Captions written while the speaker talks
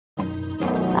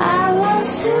won't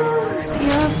soothe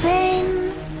your pain.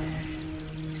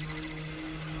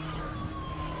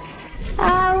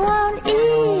 I won't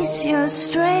ease your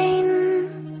strain.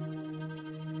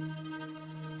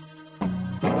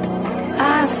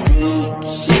 I'll seek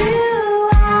you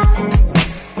out,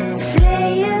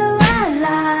 flay you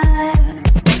alive.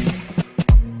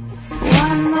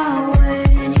 One more word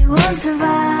and you won't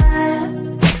survive.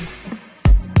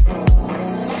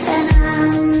 And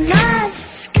I'm not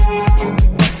scared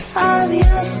of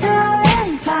your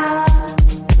stolen power.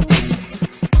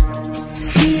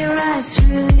 See you right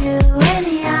through you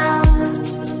anyhow.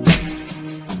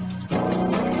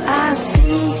 I'll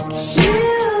seek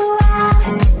you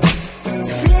out,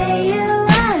 flay you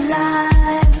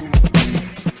alive.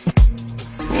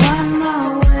 One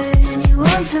more word and you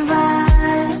won't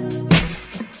survive.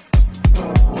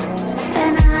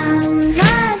 And I'm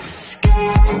not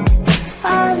scared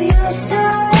of your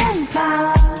stolen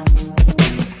power.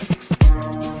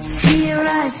 See you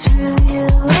right through you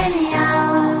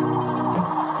anyhow.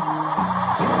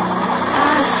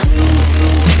 I see.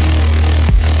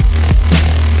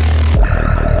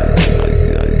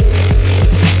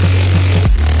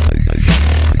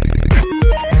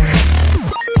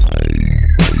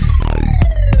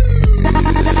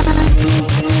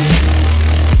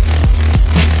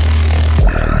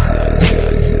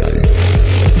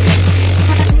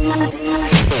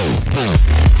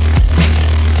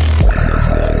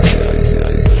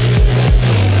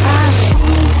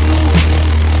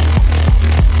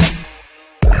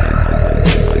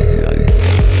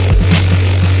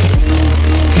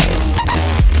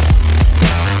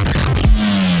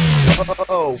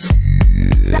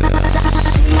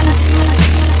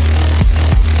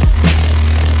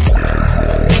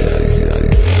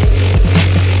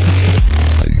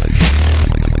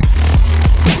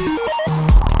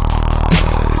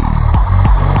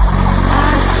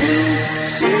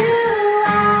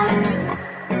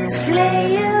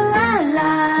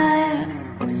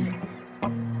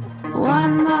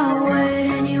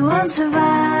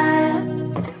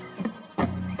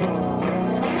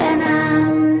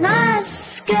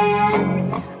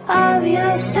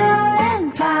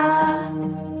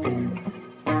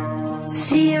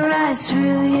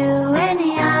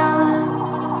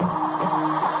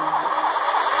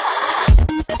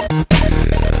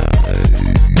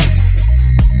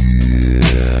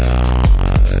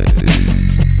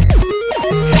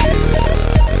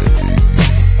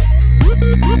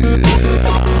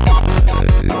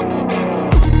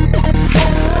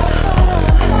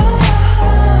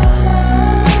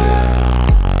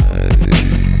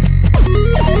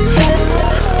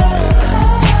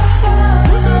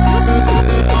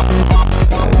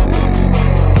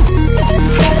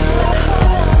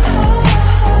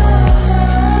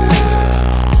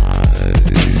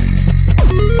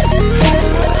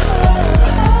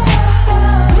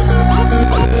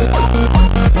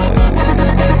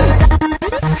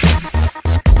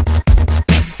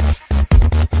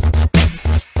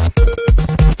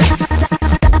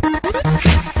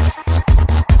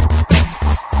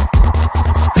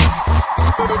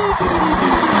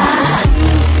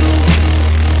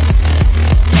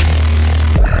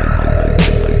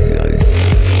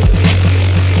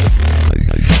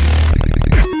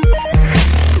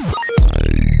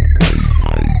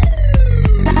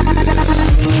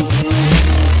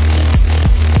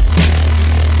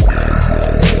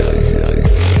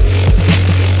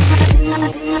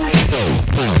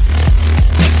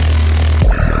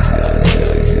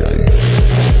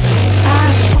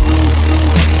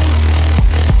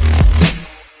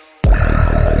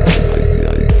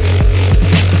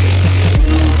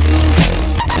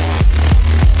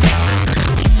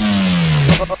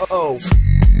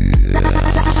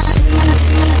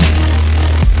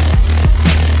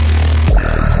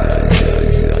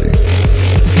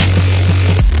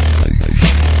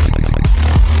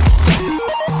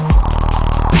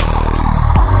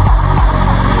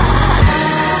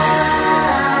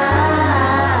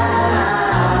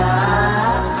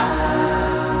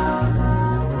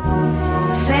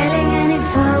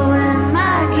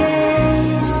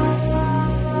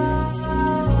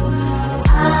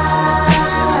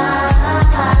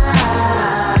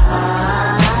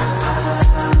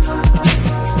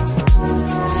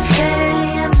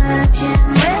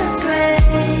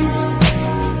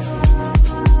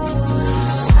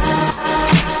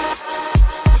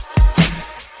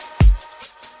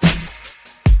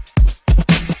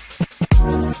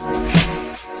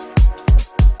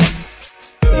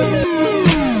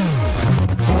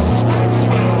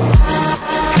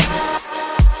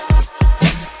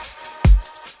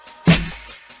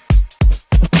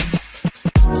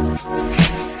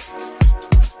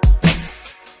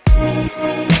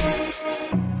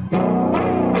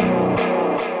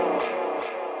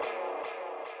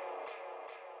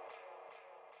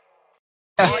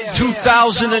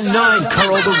 2009.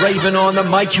 Carl the Raven on the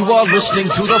mic. You are listening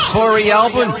to the Furry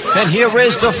album, and here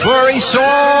is the Furry song.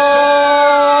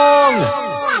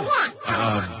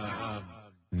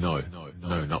 No,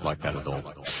 not like that at all.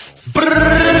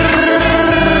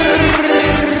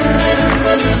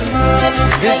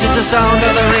 This is the sound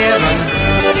of the raven.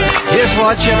 Here's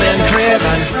what you've been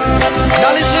craving.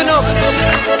 Now listen up.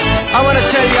 I want to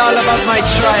tell you all about my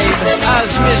tribe,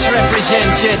 as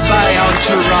misrepresented by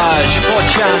Entourage,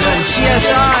 4chan and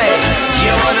CSI.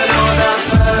 You want to know about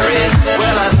furries?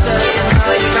 Well, I'll tell you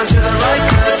now. You come to the right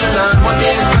place to learn what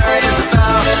being furry is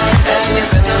about. And you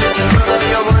better listen closely,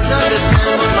 you won't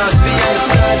understand what must be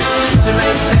understood. To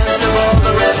make sense of all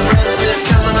the references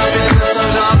coming up in the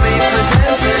songs I'll be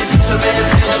presenting. So pay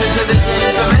attention to this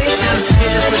information.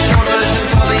 Here's the short version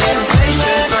for the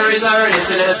impatient. Furries are an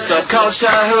internet subculture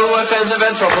who are fans of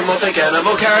anthropomorphic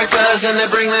animal characters, and they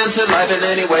bring them to life in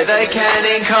any way they can,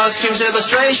 in costumes,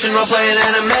 illustration, roleplay and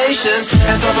animation.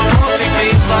 Anthropomorphic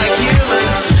means like human,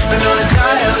 but not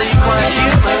entirely quite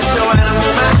human. So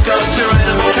animal mascots or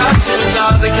animal cartoons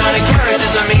are the kind of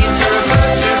characters I mean to refer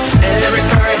to. And every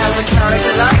furry has a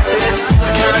character like this,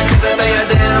 a character that they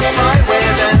identify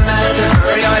with, and that's their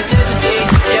furry identity.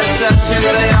 Yes, that's who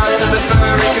they are to the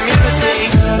furry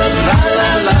community. La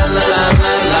la la la la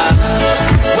la la,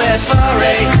 we're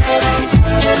furry.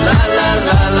 La la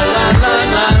la la la la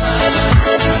la, la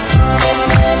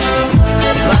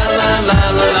la la la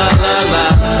la la la,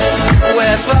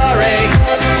 we're furry.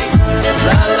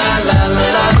 La la la la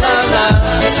la la la.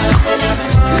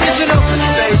 Listen up for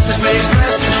space, this may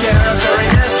express some share of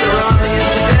furriness around the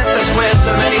internet. That's where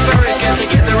so many furries get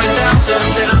together in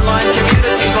thousands in online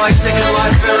communities like Second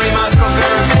Life, Furry Mark, or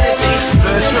Furfinity.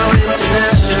 Virtual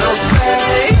international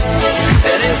space,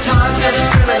 and it's hard to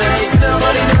discriminate.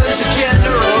 Nobody knows your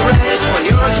gender or race when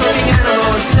you're a talking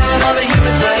animal instead of a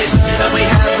human face. And we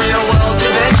have real world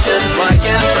conventions like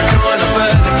Africa and a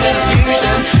further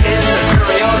confusion in the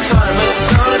furry autonomous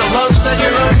zone alongside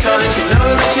your own kind. You know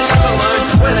that you're not alone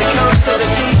when it comes to the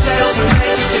details. We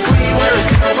may disagree, whereas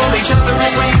different from each other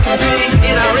is where you can be.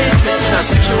 In our interest, in our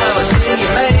sexuality, you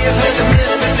may have heard the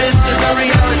myth, but this is the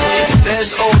reality.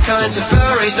 There's all kinds of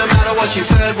furries, no matter what you've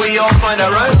heard. We all find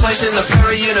our own place in the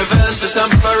furry universe. For some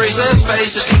furries, their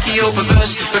space is kinky or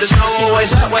perverse, but it's not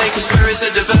always that way, cause furries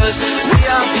are diverse. We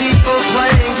are people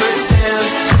playing pretend,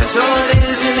 that's all it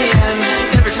is in the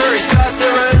end.